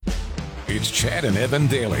It's Chad and Evan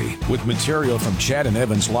Daily with material from Chad and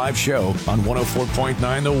Evan's live show on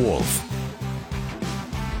 104.9 The Wolf.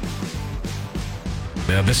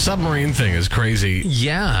 Yeah, the submarine thing is crazy.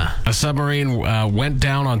 Yeah. A submarine went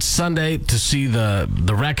down on Sunday to see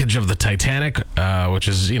the wreckage of the Titanic, which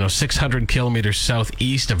is 600 kilometers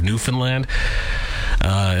southeast of Newfoundland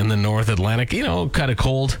in the North Atlantic. Kind of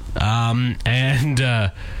cold. I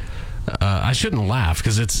shouldn't laugh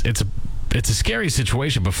because it's a scary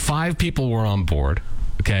situation. But 5 people were on board.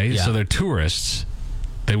 Okay, yeah. So they're tourists.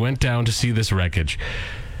 They went down to see this wreckage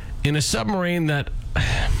in a submarine that.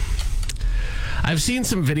 I've seen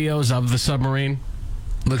some videos of the submarine.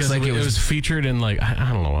 Looks like it was featured in, I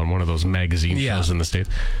don't know, on one of those magazine shows in the States.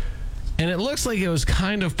 And it looks like it was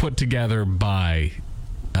kind of put together by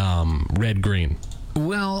Red Green.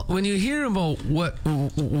 Well, when you hear about what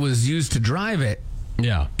was used to drive it,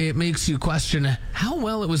 yeah, it makes you question how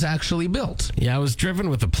well it was actually built. Yeah, it was driven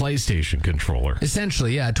with a PlayStation controller.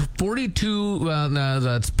 Essentially, yeah. 42,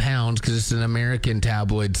 that's pounds because it's an American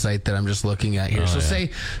tabloid site that I'm just looking at here. Say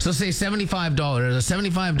 $75, a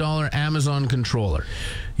 $75 Amazon controller.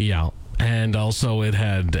 Yeah, and also it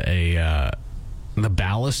had the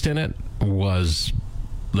ballast in it was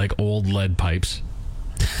like old lead pipes.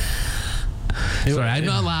 Sorry, I'm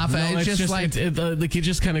not laughing. No, it's just like you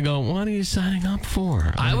just kind of go, what are you signing up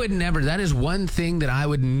for? I would never. That is one thing that I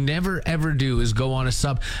would never ever do is go on a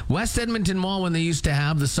sub. West Edmonton Mall when they used to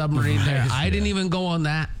have the submarine there, I didn't even go on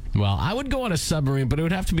that. Well, I would go on a submarine, but it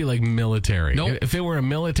would have to be like military. Nope. If it were a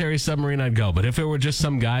military submarine, I'd go. But if it were just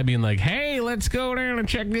some guy being like, hey, let's go down and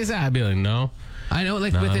check this out, I'd be like, no. I know,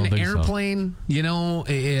 with an airplane,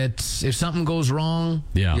 it's if something goes wrong,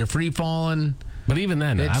 you're free falling. But even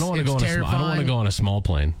then, I don't want to go on I don't want to go on a small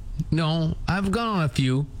plane. No, I've gone on a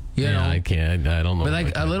few. I can't. I don't know.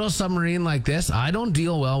 But a little submarine like this, I don't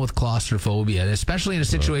deal well with claustrophobia, especially in a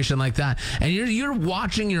situation like that. And you're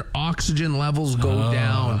watching your oxygen levels go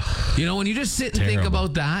down. When you just sit and think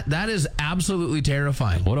about that is absolutely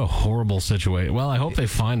terrifying. What a horrible situation. Well, I hope they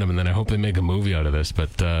find him, and then I hope they make a movie out of this.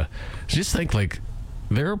 But just think,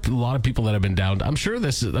 there are a lot of people that have been down. I'm sure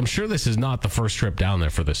this is not the first trip down there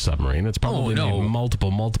for this submarine. It's probably been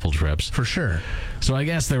multiple trips for sure. So I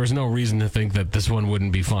guess there was no reason to think that this one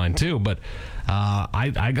wouldn't be fine too. But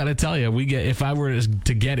I got to tell you, if I were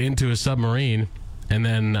to get into a submarine and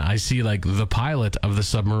then I see the pilot of the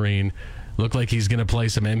submarine look like he's going to play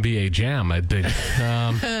some NBA Jam, I'd think,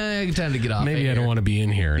 time to get off. Maybe I don't want to be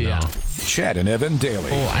in here. Yeah. No. Chad and Evan Daily.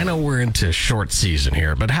 Oh, I know we're into short season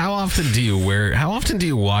here, but how often do you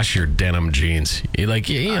wash your denim jeans? Any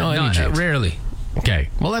jeans? Rarely. Okay,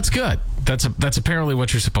 well that's good. That's apparently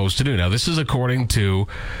what you're supposed to do. Now, this is according to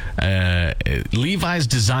Levi's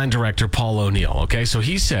design director Paul O'Neill. Okay, so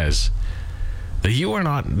he says that you are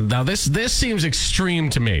not. Now, this seems extreme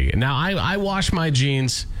to me. Now, I wash my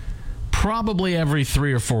jeans probably every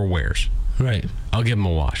 3 or 4 wears. Right. I'll give them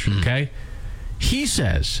a wash. Okay. He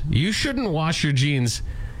says you shouldn't wash your jeans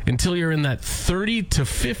until you're in that 30 to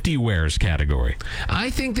 50 wears category. I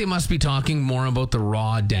think they must be talking more about the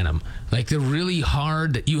raw denim, the really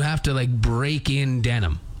hard that you have to break in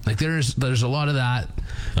denim. There's a lot of that.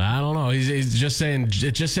 I don't know. He's just saying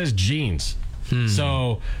it just says jeans.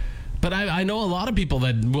 So, but I know a lot of people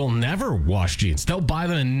that will never wash jeans. They'll buy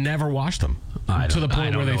them and never wash them to the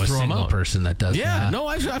point where they throw them out. Person that does that. Yeah, no,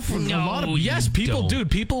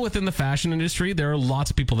 people within the fashion industry, there are lots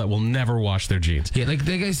of people that will never wash their jeans. Yeah, like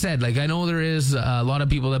I said, I know there is a lot of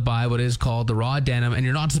people that buy what is called the raw denim, and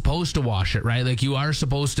you're not supposed to wash it, right? You are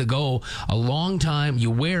supposed to go a long time.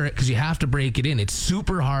 You wear it because you have to break it in. It's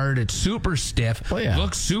super hard. It's super stiff. Well, yeah.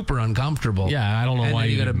 Looks super uncomfortable. Yeah, I don't know why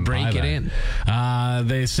you got to break it in.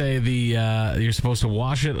 They say you're supposed to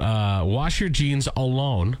wash your jeans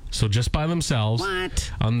alone, so just by themselves.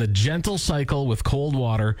 What? On the gentle cycle with cold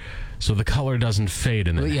water, so the color doesn't fade,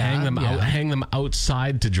 and then hang them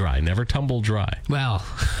outside to dry. Never tumble dry. Well,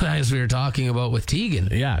 as we were talking about with Tegan,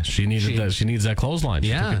 she needs that clothesline.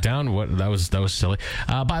 She took it down. That was silly.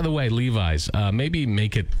 By the way, Levi's, maybe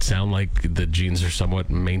make it sound like the jeans are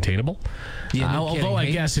somewhat maintainable. Yeah, no although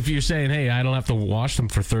I guess if you're saying, hey, I don't have to wash them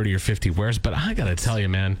for 30 or 50 wears, but I gotta tell you,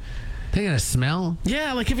 man. They're gonna smell.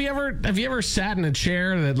 Yeah, have you ever sat in a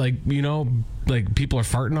chair that people are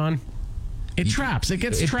farting on? It traps. It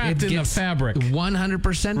gets trapped in the fabric.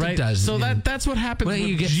 100% right? It does. So that's what happens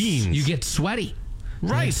with jeans. You get sweaty.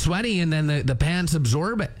 Right. Sweaty, and then the pants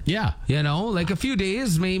absorb it. Yeah. A few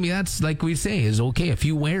days, maybe that's, like we say, is okay. A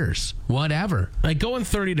few wears. Whatever. Going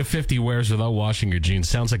 30 to 50 wears without washing your jeans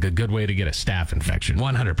sounds like a good way to get a staph infection.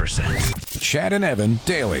 100%. Chad and Evan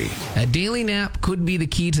Daily. A daily nap could be the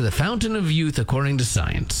key to the fountain of youth, according to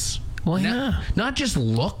science. Well, yeah. Not just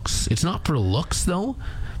looks. It's not for looks, though.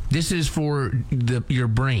 This is for your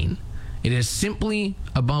brain. It is simply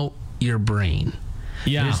about your brain.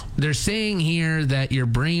 Yeah. They're saying here that your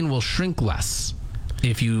brain will shrink less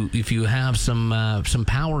if you have some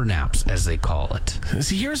power naps, as they call it.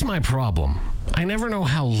 See, here's my problem. I never know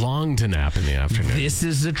how long to nap in the afternoon. This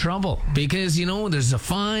is the trouble, because, there's a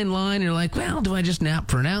fine line. You're like, well, do I just nap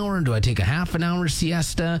for an hour? Do I take a half an hour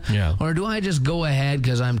siesta? Yeah. Or do I just go ahead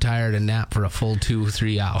because I'm tired and nap for a full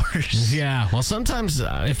 2-3 hours? Yeah. Well, sometimes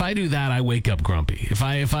if I do that, I wake up grumpy. If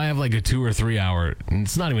I have like a 2 or 3 hour,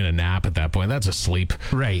 it's not even a nap at that point. That's a sleep.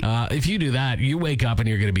 Right. If you do that, you wake up and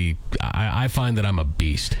you're going to be, I find that I'm a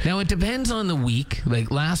beast. Now, it depends on the week. Like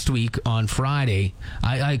last week on Friday,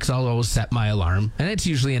 I'll always set my alarm, and it's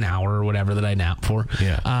usually an hour or whatever that I nap for.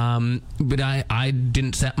 Yeah. But I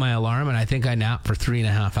didn't set my alarm, and I think I napped for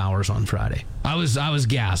 3.5 hours on Friday. I was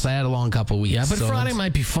gassed. I had a long couple weeks. Yeah, but Friday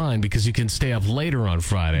might be fine because you can stay up later on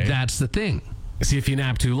Friday. That's the thing. See, if you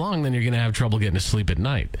nap too long, then you're going to have trouble getting to sleep at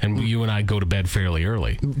night. And you and I go to bed fairly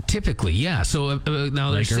early. Typically, yeah. So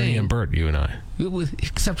now they're saying, Ernie and Bert, you and I.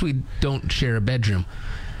 Except we don't share a bedroom.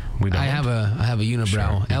 We don't. I have a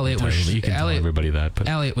unibrow. Sure. You can tell everybody that. But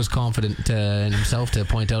Elliot was confident in himself to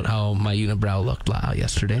point out how my unibrow looked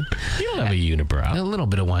yesterday. You don't have a unibrow. A little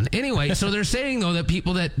bit of one. Anyway, so they're saying, though, that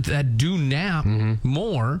people that do nap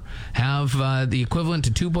more have the equivalent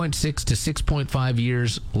to 2.6 to 6.5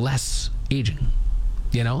 years less aging.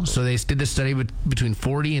 So they did this study between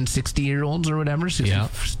 40 and 60-year-olds or whatever,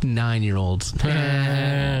 69-year-olds.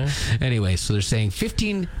 Anyway, so they're saying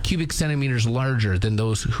 15 cubic centimeters larger than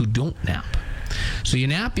those who don't nap. So you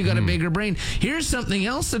nap, you got a bigger brain. Here's something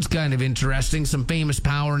else that's kind of interesting. Some famous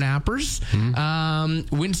power nappers.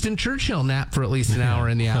 Winston Churchill napped for at least an hour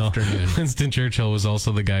in the afternoon. Winston Churchill was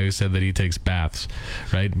also the guy who said that he takes baths,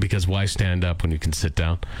 right? Because why stand up when you can sit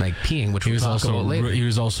down? Like peeing, which we'll talk about later. He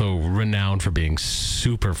was also renowned for being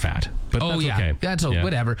super fat. But that's okay. That's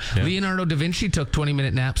whatever. Yeah. Leonardo da Vinci took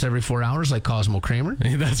 20-minute naps every 4 hours like Cosmo Kramer.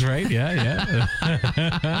 That's right. Yeah.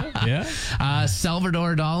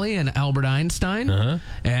 Salvador Dali and Albert Einstein.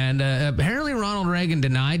 And apparently Ronald Reagan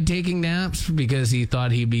denied taking naps because he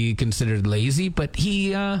thought he'd be considered lazy, but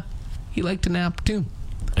he liked to nap too.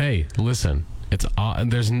 Hey, listen,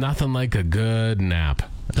 there's nothing like a good nap.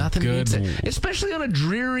 Nothing beats it, especially on a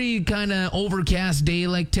dreary kind of overcast day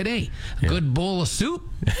like today. A good bowl of soup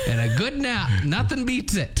and a good nap. Nothing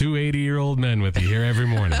beats it. 2 80-year-old men with you here every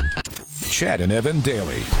morning. Chad and Evan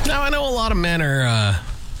daily. Now, I know a lot of men are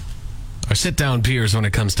sit-down peers when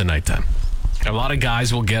it comes to nighttime. A lot of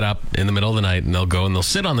guys will get up in the middle of the night and they'll go and they'll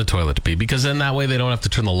sit on the toilet to pee because then that way they don't have to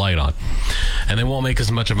turn the light on and they won't make as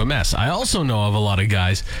much of a mess. I also know of a lot of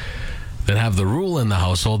guys that have the rule in the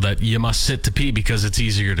household that you must sit to pee because it's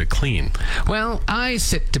easier to clean. Well, I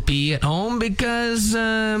sit to pee at home because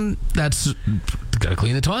that's got to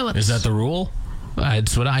clean the toilets. Is that the rule?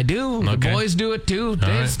 That's what I do. Okay. The boys do it too.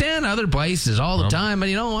 They stand other places all the time, but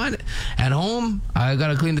you know what? At home, I got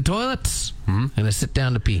to clean the toilets and I sit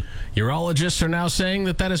down to pee. Urologists are now saying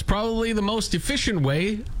that is probably the most efficient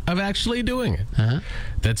way of actually doing it.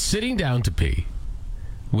 That sitting down to pee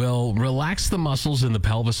will relax the muscles in the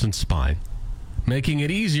pelvis and spine, making it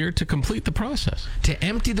easier to complete the process. To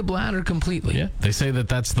empty the bladder completely. Yeah, they say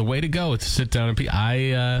that's the way to go, to sit down and pee.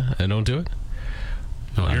 I don't do it.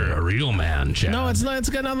 Oh, you're a real man, Chad. No, it's not. It's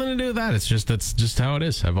got nothing to do with that. That's just how it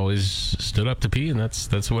is. I've always stood up to pee, and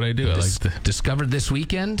that's what I do. I like to discovered this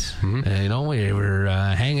weekend. We were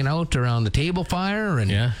hanging out around the table fire,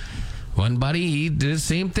 and one buddy, he did the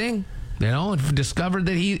same thing. Discovered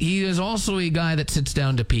that he is also a guy that sits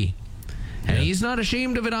down to pee, and he's not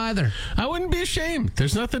ashamed of it either. I wouldn't be ashamed.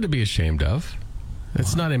 There's nothing to be ashamed of.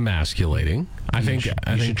 It's not emasculating. I think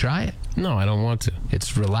you should try it. No, I don't want to.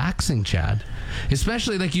 It's relaxing, Chad.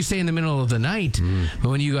 Especially, like you say, in the middle of the night. But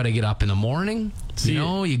when you got to get up in the morning,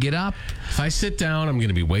 you get up. If I sit down, I'm going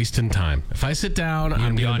to be wasting time. If I sit down,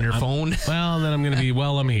 I'm be on your phone. Well, then I'm going to be,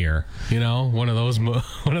 I'm here. One of those.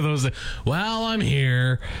 I'm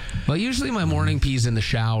here. Well, usually my morning pee's in the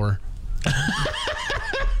shower.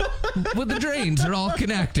 With the drains, they're all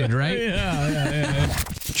connected, right? Yeah.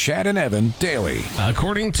 Chad and Evan daily.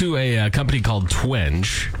 According to a company called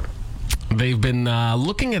Twenge, they've been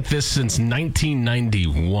looking at this since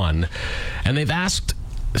 1991, and they've asked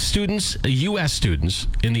students, U.S. students,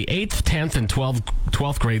 in the 8th, 10th, and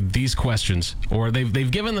 12th grade these questions, or they've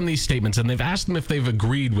given them these statements, and they've asked them if they've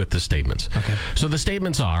agreed with the statements. Okay. So the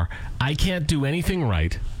statements are, I can't do anything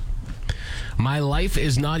right, my life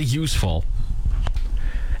is not useful,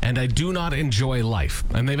 and I do not enjoy life.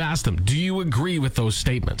 And they've asked them, do you agree with those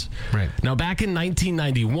statements? Right. Now, back in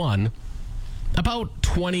 1991, about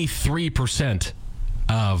 23%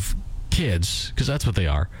 of kids, because that's what they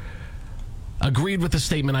are, agreed with the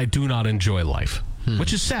statement, I do not enjoy life,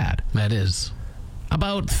 which is sad. That is.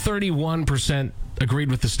 About 31%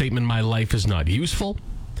 agreed with the statement, my life is not useful.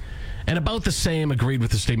 And about the same agreed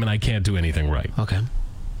with the statement, I can't do anything right. Okay.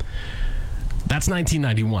 That's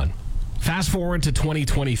 1991. Fast forward to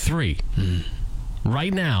 2023.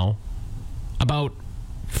 Right now, about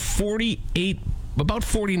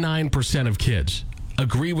 49% of kids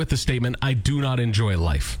agree with the statement, I do not enjoy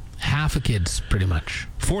life. Half of kids, pretty much.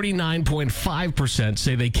 49.5%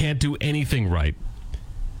 say they can't do anything right.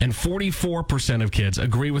 And 44% of kids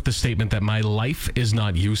agree with the statement that my life is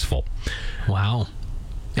not useful. Wow.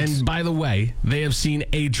 And by the way, they have seen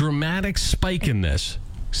a dramatic spike in this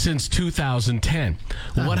since 2010.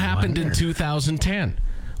 What happened in 2010?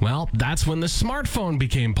 Well, that's when the smartphone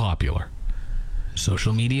became popular.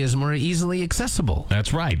 Social media is more easily accessible.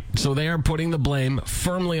 That's right. So they are putting the blame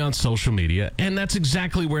firmly on social media, and that's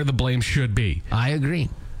exactly where the blame should be. I agree.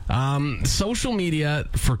 Social media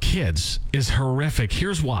for kids is horrific.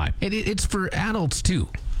 Here's why. It's for adults, too.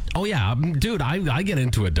 Oh, yeah. Dude, I get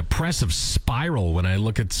into a depressive spiral when I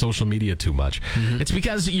look at social media too much. It's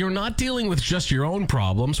because you're not dealing with just your own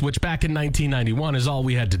problems, which back in 1991 is all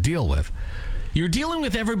we had to deal with. You're dealing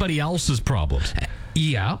with everybody else's problems.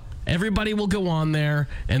 Yeah. Everybody will go on there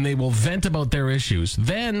and they will vent about their issues.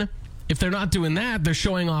 Then, if they're not doing that, they're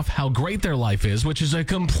showing off how great their life is, which is a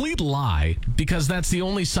complete lie because that's the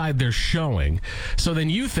only side they're showing. So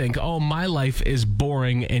then you think, oh, my life is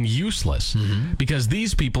boring and useless because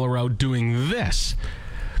these people are out doing this.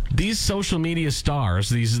 These social media stars,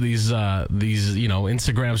 these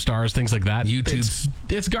Instagram stars, things like that.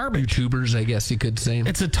 It's garbage. YouTubers, I guess you could say.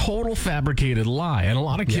 It's a total fabricated lie, and a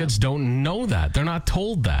lot of kids don't know that. They're not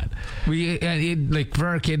told that. Like for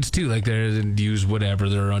our kids too, like they use whatever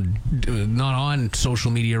they're on, not on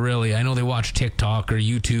social media really. I know they watch TikTok or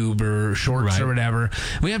YouTube or Shorts or whatever.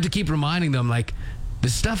 We have to keep reminding them like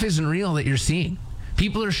this stuff isn't real that you're seeing.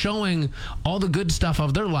 People are showing all the good stuff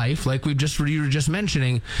of their life, like you were just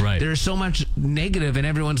mentioning. Right. There's so much negative in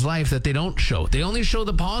everyone's life that they don't show. They only show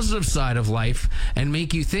the positive side of life and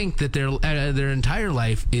make you think that their entire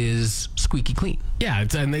life is squeaky clean. Yeah,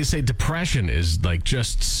 and they say depression is like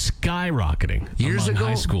just skyrocketing years among ago,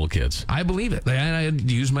 high school kids. I believe it. I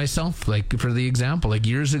use myself like for the example. Like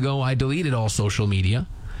years ago, I deleted all social media.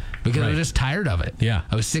 Because I was just tired of it. Yeah.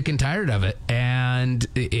 I was sick and tired of it. And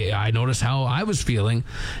I noticed how I was feeling.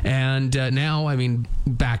 And now, I mean,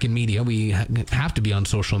 back in media, we have to be on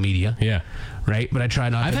social media. Yeah. Right? But I try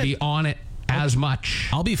not to be on it as much.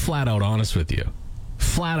 I'll be flat out honest with you.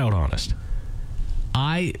 Flat out honest.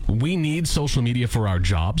 We need social media for our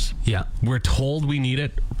jobs. Yeah. We're told we need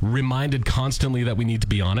it, reminded constantly that we need to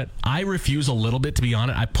be on it. I refuse a little bit to be on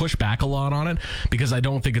it. I push back a lot on it because I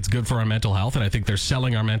don't think it's good for our mental health, and I think they're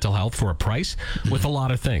selling our mental health for a price with a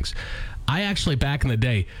lot of things. I actually, back in the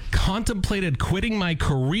day, contemplated quitting my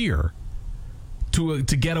career to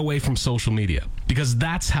get away from social media because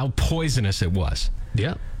that's how poisonous it was.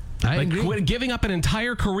 Yeah. I agree. Giving up an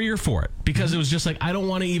entire career for it because it was just like I don't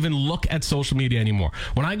want to even look at social media anymore.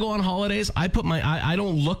 When I go on holidays, I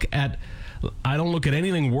don't look at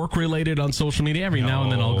anything work related on social media. Every now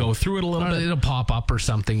and then I'll go through it a little bit. It'll pop up or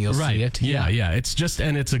something. You'll see it. Yeah.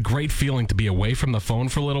 It's a great feeling to be away from the phone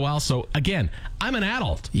for a little while. So again, I'm an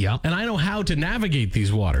adult. Yeah. And I know how to navigate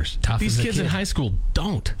these waters. These kids in high school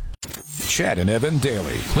don't. Chad and Evan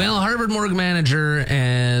daily. Well, a Harvard morgue manager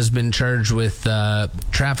has been charged with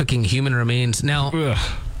trafficking human remains. Now,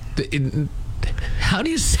 how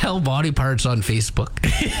do you sell body parts on Facebook?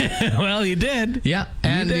 Well, you did. Yeah,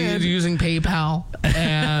 and using PayPal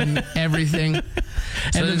and everything.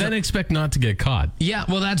 And then expect not to get caught. Yeah,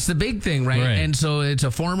 well, that's the big thing, right? And so it's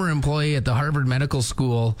a former employee at the Harvard Medical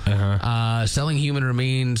School selling human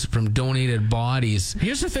remains from donated bodies.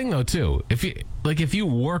 Here's the thing, though, too. If you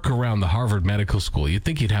work around the Harvard Medical School, you'd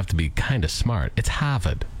think you'd have to be kind of smart. It's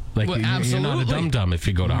Harvard. You're not a dum-dum if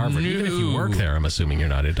you go to Harvard. Even if you work there, I'm assuming you're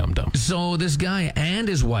not a dum-dum. So this guy and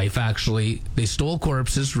his wife, actually, they stole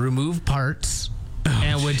corpses, removed parts,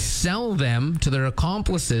 and would sell them to their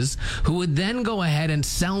accomplices, who would then go ahead and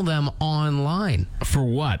sell them online. For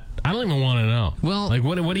what? I don't even want to know. Well,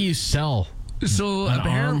 what do you sell? So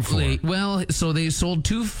apparently, so they sold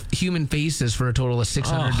 2 human faces for a total of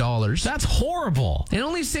 $600. That's horrible. And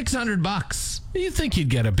only $600. You think you'd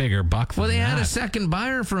get a bigger buck than Well, they that. had a second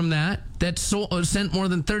buyer from that, that sent more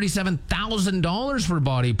than $37,000 for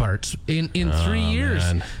body parts in 3 years.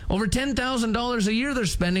 Man. Over $10,000 a year they're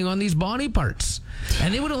spending on these body parts.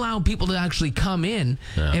 And they would allow people to actually come in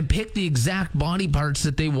and pick the exact body parts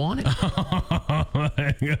that they wanted. Oh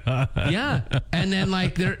my God. Yeah. And then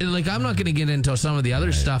I'm not going to get into some of the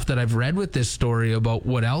other stuff that I've read with this story about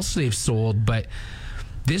what else they've sold, but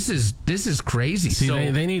this is crazy. See,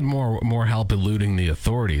 they need more help eluding the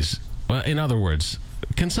authorities. Well, in other words,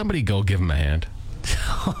 can somebody go give them a hand?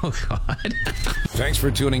 Oh, God. Thanks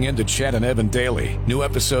for tuning in to Chad and Evan Daily. New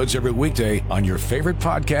episodes every weekday on your favorite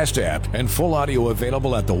podcast app and full audio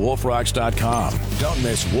available at thewolfrocks.com. Don't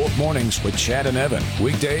miss Wolf Mornings with Chad and Evan.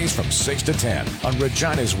 Weekdays from 6 to 10 on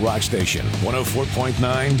Regina's Rock Station,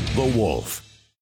 104.9 The Wolf.